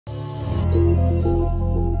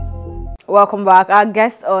Welcome back. Our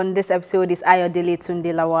guest on this episode is Ayodele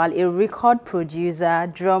Tunde Lawal, a record producer,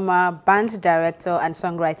 drummer, band director, and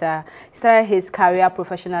songwriter. He started his career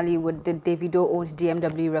professionally with the Davido-owned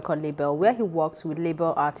DMW record label, where he works with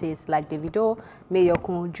label artists like Davido,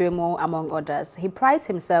 Mayokun, Dremo, among others. He prides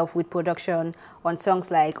himself with production on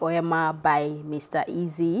songs like Oyema by Mr.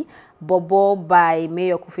 Easy, Bobo by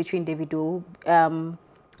Mayokun featuring Davido.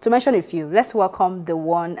 To mention a few, let's welcome the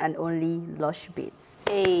one and only Lussh Beatz.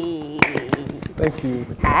 Hey. Thank you.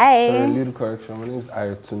 Hi. Sorry, a little correction. My name is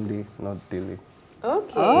Ayotunde, not Dele.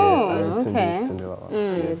 Okay. Oh, yeah, okay.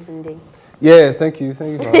 Tunde. Yeah, thank you.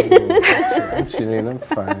 Thank you for having me. I'm chilling. I'm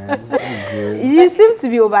fine. I'm good. You seem to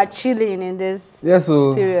be over chilling in this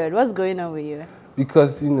period. What's going on with you?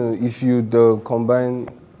 Because, if you combine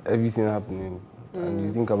everything happening, and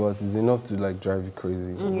you think about it, it's enough to like drive you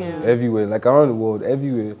crazy. Everywhere, like around the world,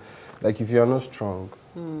 everywhere. Like if you are not strong,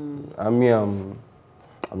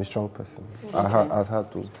 I'm a strong person. Okay. I've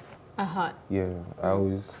had to. Yeah, I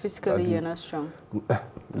always. Physically, you're not strong.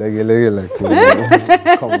 like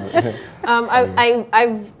come on.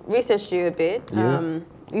 I've researched you a bit. Yeah.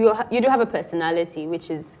 You do have a personality which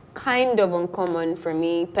is kind of uncommon for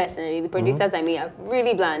me personally. The producers I meet are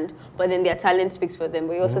really bland, but then their talent speaks for them.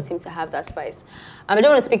 But you also seem to have that spice. I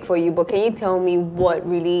don't want to speak for you, but can you tell me what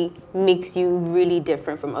really makes you really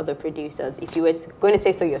different from other producers, if you were going to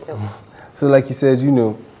say so yourself? So like you said,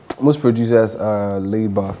 most producers are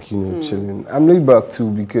laid back, chilling. I'm laid back too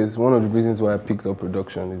because one of the reasons why I picked up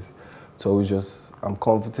production is to always just, I'm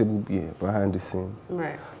comfortable behind the scenes.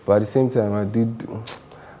 Right. But at the same time,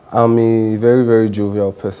 I'm a very, very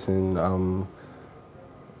jovial person.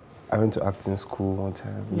 I went to acting school one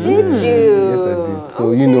time. Did you? Yes, I did.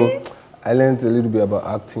 So, I learned a little bit about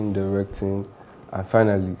acting, directing, and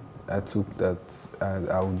finally, I took that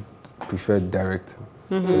I would prefer directing.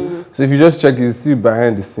 So if you just check it, it's still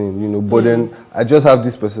behind the scene, but then I just have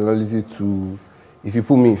this personality to, if you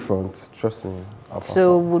put me in front, trust me, I'll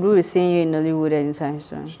So would we be seeing you in Hollywood anytime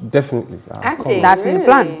soon? Definitely. Acting? That's in the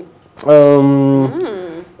plan?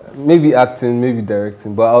 Maybe acting, maybe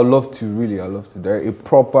directing, but I'd love to direct a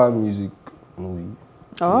proper music movie.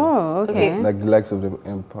 Oh, okay. Like the likes of the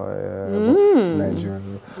Empire,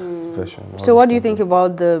 Nigerian version. So what do you think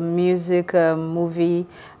about the music movie?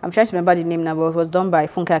 I'm trying to remember the name now, but it was done by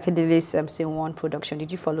Funke Akindele's MC1 production.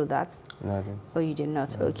 Did you follow that? No, I didn't. Oh, you did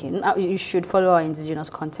not? Okay. Now, you should follow our indigenous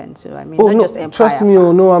content too. I mean, not just Empire. Trust me,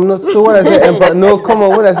 no, I'm not. So when I say Empire, no, come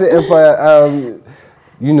on, when I say Empire,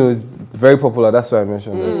 it's very popular. That's why I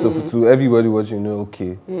mentioned it. So to everybody watching,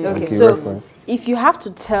 okay. Okay, so reference. If you have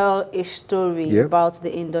to tell a story about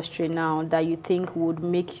the industry now that you think would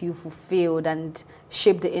make you fulfilled and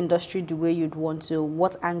shape the industry the way you'd want to,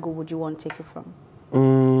 what angle would you want to take it from?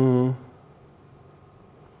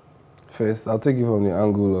 First, I'll take it from the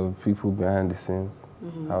angle of people behind the scenes,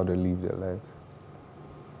 how they live their lives.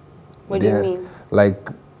 What do you mean?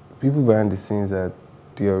 Like, people behind the scenes that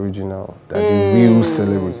the original, that the real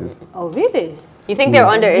celebrities. Oh, really? You think they're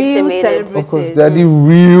underestimated? Real celebrities. Of course, they're the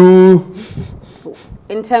real.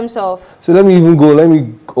 In terms of. So let me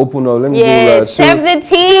open up. Let me go like. Serve the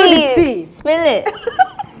tea. Spill it.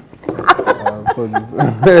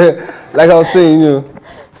 Like I was saying,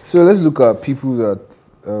 so let's look at people that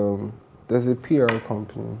there's a PR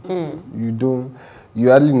company. You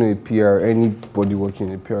hardly know a PR, anybody working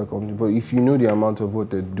in a PR company, but if you know the amount of what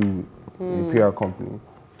they do in a PR company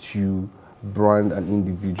to brand an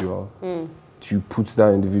individual, to put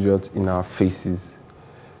that individual in our faces.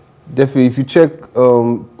 Definitely, if you check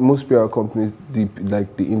most PR companies, the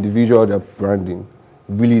individual they're branding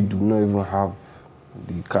really do not even have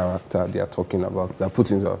the character they are talking about, they're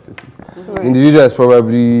putting into our faces. The individual is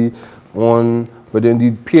probably one, but then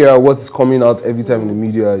the PR, what's coming out every time in the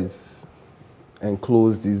media is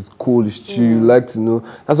enclosed, is cool, is chill, you like to know.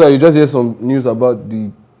 That's why you just hear some news about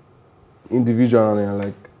the individual and you're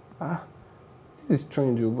like, this is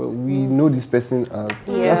strange, but we know this person as.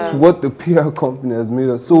 That's what the PR company has made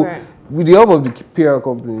us. So with the help of the PR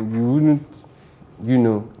company, you wouldn't,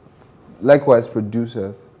 likewise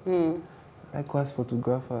producers, likewise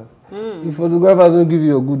photographers. If photographers don't give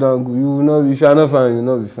you a good angle, you will not. If you are not fine, you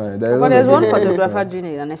will not be fine. But there's one photographer doing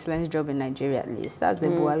an excellent job in Nigeria, at least. That's the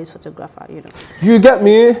Buhari's photographer, You get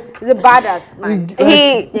me? He's a badass man.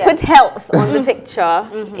 He puts health on the picture.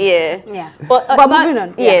 Yeah. But moving on.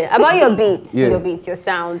 About your beats, your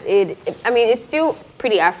sound. It's still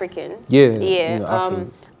pretty African.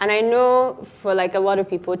 And I know for like a lot of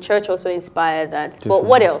people, church also inspired that. Definitely. But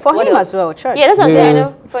what else? For him as well, church. Yeah, that's what I'm saying. I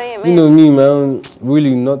know for him. You know me, man.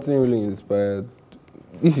 Really, nothing really inspired.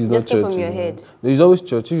 If it's not church, from your head. There's always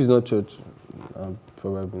church. If it's not church,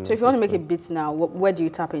 probably not. So if you want to make a beat now, where do you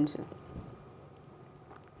tap into?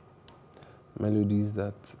 melodies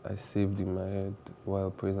that I saved in my head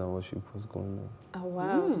while praise and worship was going on. Oh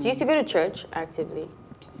wow! Do you used to go to church actively?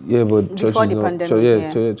 Yeah, but church Before is the not.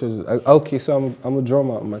 pandemic, Church is, okay, so I'm a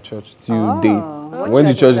drummer at my church till date. What When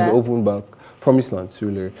the church church is is that? open back, Promised Land,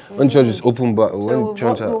 Surulere. When the church is open back, So when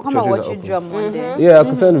church we'll come and churches watch are you open. drum one day. Yeah, I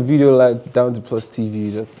can send a video like down to Plus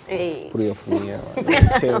TV, just Hey. put it up for me. Yeah.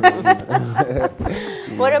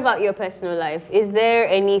 What about your personal life? Is there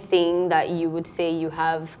anything that you would say you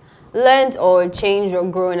have learned or changed or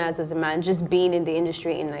grown as a man, just being in the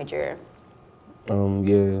industry in Nigeria?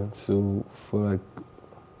 Yeah, so for like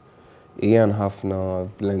a year and a half now,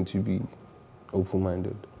 I've learned to be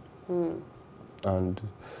open-minded. And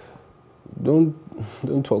don't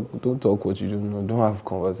talk what you don't know. Don't have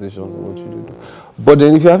conversations on what you don't know. But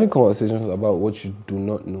then if you're having conversations about what you do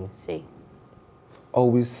not know, See.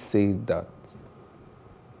 always say that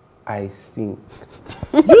I think.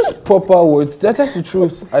 Just proper words. That's the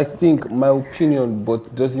truth. I think, my opinion, but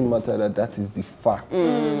it doesn't matter that is the fact.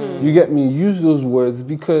 You get me? Use those words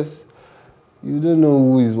because you don't know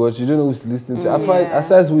who is watching, you don't know who's listening to.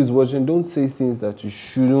 Aside who is watching, don't say things that you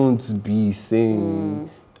shouldn't be saying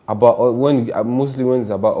about mostly when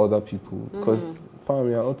it's about other people. Because fam,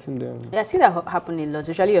 you're hurting them. Yeah, I see that happen a lot,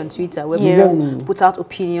 especially on Twitter, where Yeah. people put out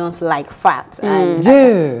opinions like facts, and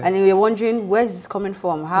Yeah. we're wondering where is this coming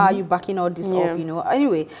from? How are you backing all this up? You know.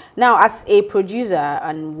 Anyway, now as a producer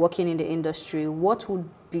and working in the industry, what would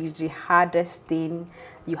be the hardest thing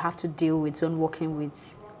you have to deal with when working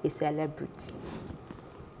with a celebrity?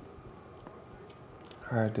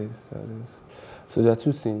 Hardest. So there are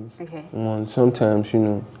two things. Okay. One, sometimes,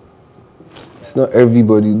 it's not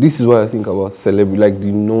everybody. This is what I think about celebrity, like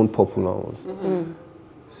the known popular ones.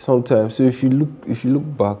 Sometimes, so if you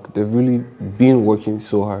look back, they've really been working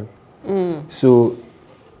so hard. So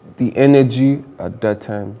the energy at that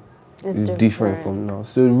time is different from now.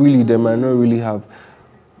 So really, they might not really have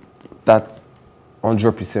that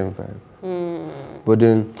 100% vibe. But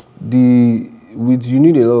then you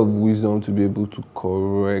need a lot of wisdom to be able to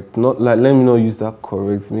correct. Not like, let me not use that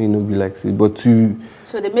correct, may not be like say, but to.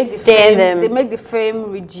 So they make the Stare frame, them. they make the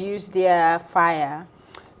frame reduce their fire.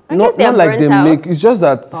 Not like they make. It's just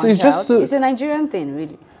that. So it's just. It's a Nigerian thing,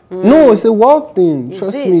 really. No, it's a wild thing.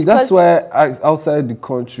 Trust it? me. That's 'Cause why outside the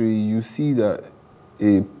country you see that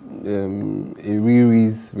a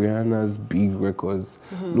Rihanna's big records.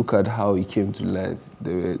 Look at how it came to life.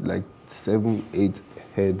 There were like 7-8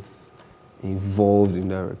 heads involved in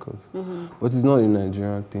that record. But it's not a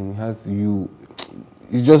Nigerian thing. It has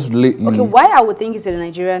it's just lately. Okay, why I would think it's a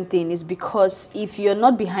Nigerian thing is because if you're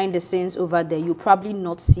not behind the scenes over there, you probably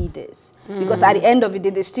not see this. Because at the end of the day,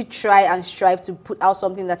 they still try and strive to put out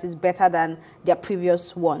something that is better than their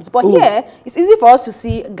previous ones. But here, it's easy for us to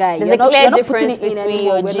see, guy, There's you're a not, clear you're not difference putting it in between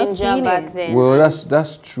anymore. your We're not ginger seeing back it. then. Well,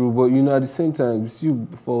 that's true, but at the same time, it still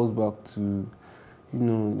falls back to,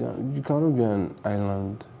 you cannot be an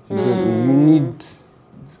island. You need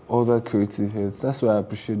other creative heads. That's why I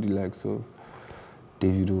appreciate the likes of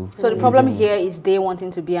Davido. So the problem here is they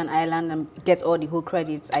wanting to be an island and get all the whole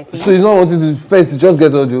credits, I think. So he's not wanting to first just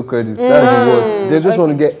get all the credits. That's the word. They just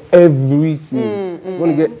want to get everything.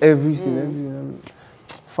 Want to get everything.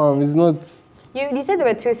 Fam, it's not. You said there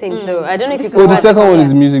were two things though. I don't know if you could. So the second one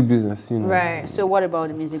is music business. Right. So what about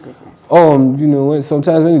the music business?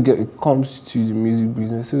 Sometimes when it comes to the music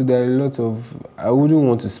business, so there are a lot of. I wouldn't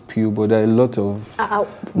want to spill, but there are a lot of. No,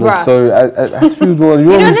 bruh. sorry, I spilled one. You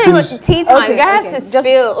You want don't me to know finish? tea time. Okay, you have okay. to Just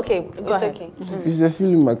spill. Okay, go it's ahead. okay. If you're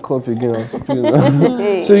filling my cup again, I'll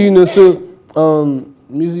spill. So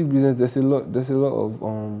music business. There's a lot of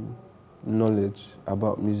knowledge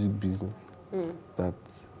about music business that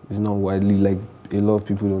is not widely, like a lot of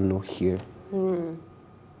people don't know here.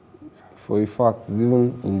 For a fact, it's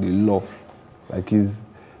even in the law, like it's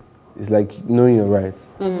like knowing your rights.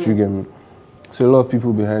 Do you get me? So a lot of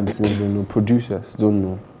people behind the scenes don't know. Producers don't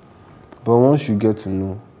know. But once you get to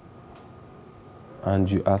know,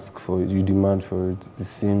 and you ask for it, you demand for it, it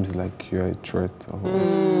seems like you're a threat,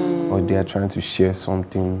 or they are trying to share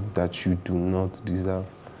something that you do not deserve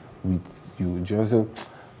with you. Just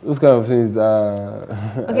those kind of things are.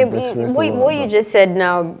 Okay, what you just said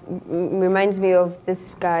now reminds me of this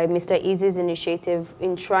guy, Mr. Easy's initiative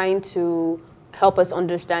in trying to help us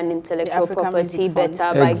understand intellectual African property Music Fund.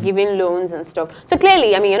 better by giving loans and stuff. So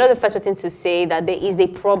clearly, I mean, you're not the first person to say that there is a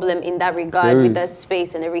problem in that regard with that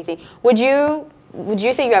space and everything. Would you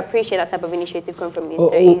say you appreciate that type of initiative coming from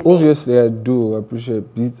Mr. Easy? Obviously, I do appreciate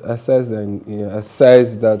it. Aside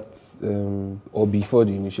that, or before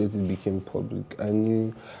the initiative became public, I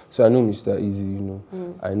know Mr. Easy.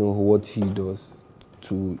 I know what he does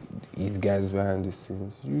to his guys behind the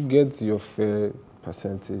scenes. You get your fair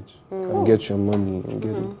percentage. Can get your money and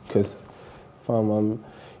get it. Because, fam,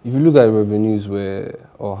 if you look at revenues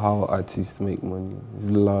or how artists make money, it's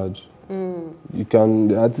large.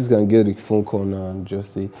 The artist can get a phone call now and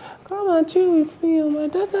just say, come and chill with me on my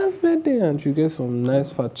daughter's birthday, and you get some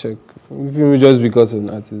nice fat check. If you just because of an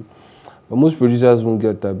artist. But most producers won't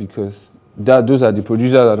get that because those are the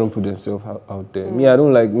producers that don't put themselves out there. Me, I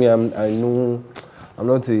don't like I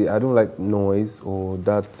don't like noise or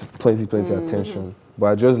that plenty attention. But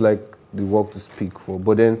I just like the work to speak for.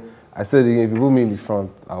 But then I said again, if you put me in the front,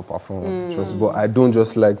 I'll perform. Trust. But I don't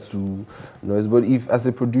just like to noise. But if, as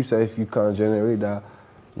a producer, if you can generate that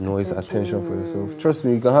noise attention for yourself, trust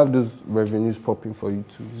me, you can have those revenues popping for you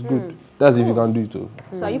too. It's good. That's if you can do it too.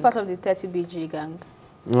 So are you part of the 30BG gang?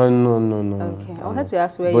 No. Okay, I wanted to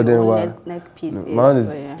ask where your neck piece is. Mine is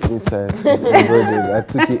inside. It's embroidered. I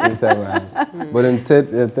took it inside my hand. But then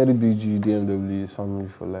 30BG DMW is family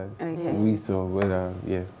for life. Okay. We saw whether,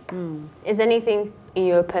 yeah. Is anything in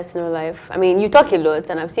your personal life? I mean, you talk a lot,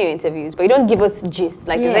 and I've seen your interviews, but you don't give us gist.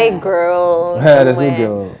 Like, is there a girl? There's no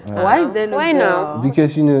girl. Why is there no girl? Why now?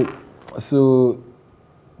 Because, so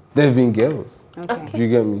there have been girls. Okay. Do you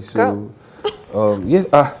get me? So, Girls. Yes.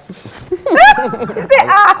 I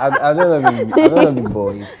don't have been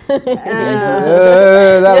boys.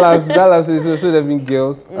 That laugh. So there have been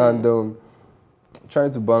girls, and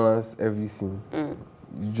trying to balance everything.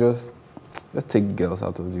 You just take girls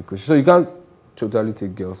out of the equation. So you can't totally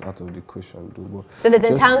take girls out of the equation, though. So there's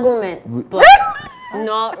entanglements, but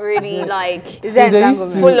not really like Is there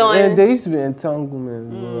entanglement? full on. There used to be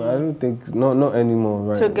entanglement. I don't think not anymore.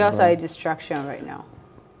 Right? So girls are a distraction right now.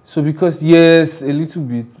 So because yes, a little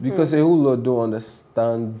bit, because a whole lot don't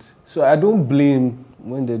understand. So I don't blame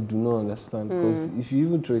when they do not understand, because if you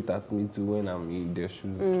even throw it at me too when I'm in their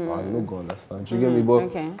shoes, I'm not gonna understand. You get me?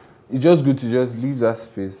 But it's just good to just leave that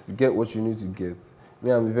space, get what you need to get.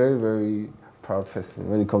 Me, I'm a very, very proud person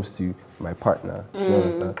when it comes to my partner. Do you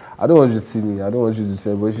understand? I don't want you to see me. I don't want you to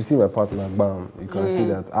say, but if you see my partner, bam, you can see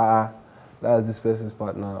that that's this person's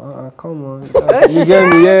partner. Come on. You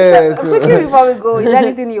get me? Yeah. So quickly before we go, is there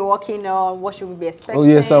anything you're working on? What should we be expecting? Oh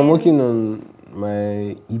yes, I'm working on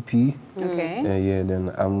my EP. Okay. Yeah.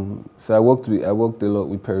 Then so I worked a lot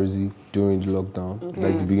with Percy during the lockdown,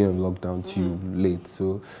 like the beginning of lockdown till late.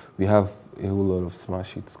 So we have a whole lot of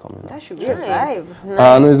smash hits coming. That should be a vibe.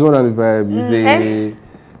 No, it's more than a vibe.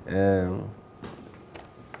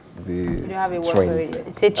 It's You have a word trend. for it.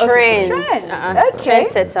 It's a trend. Okay.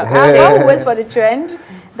 Sets up. I'll wait for the trend.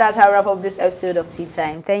 That's how I wrap up this episode of Tea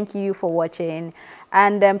Time. Thank you for watching.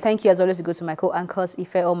 And thank you as always to go to my co-anchors,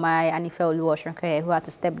 Ife Omai and Ife Oluwash, who had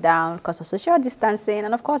to step down because of social distancing.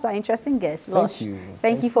 And of course, our interesting guest, Lush.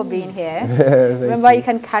 Thank you for being here. Remember, you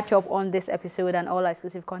can catch up on this episode and all our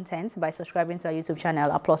exclusive content by subscribing to our YouTube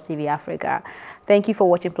channel at Plus TV Africa. Thank you for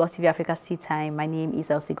watching Plus TV Africa's Tea Time. My name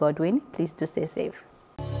is Elsie Godwin. Please do stay safe.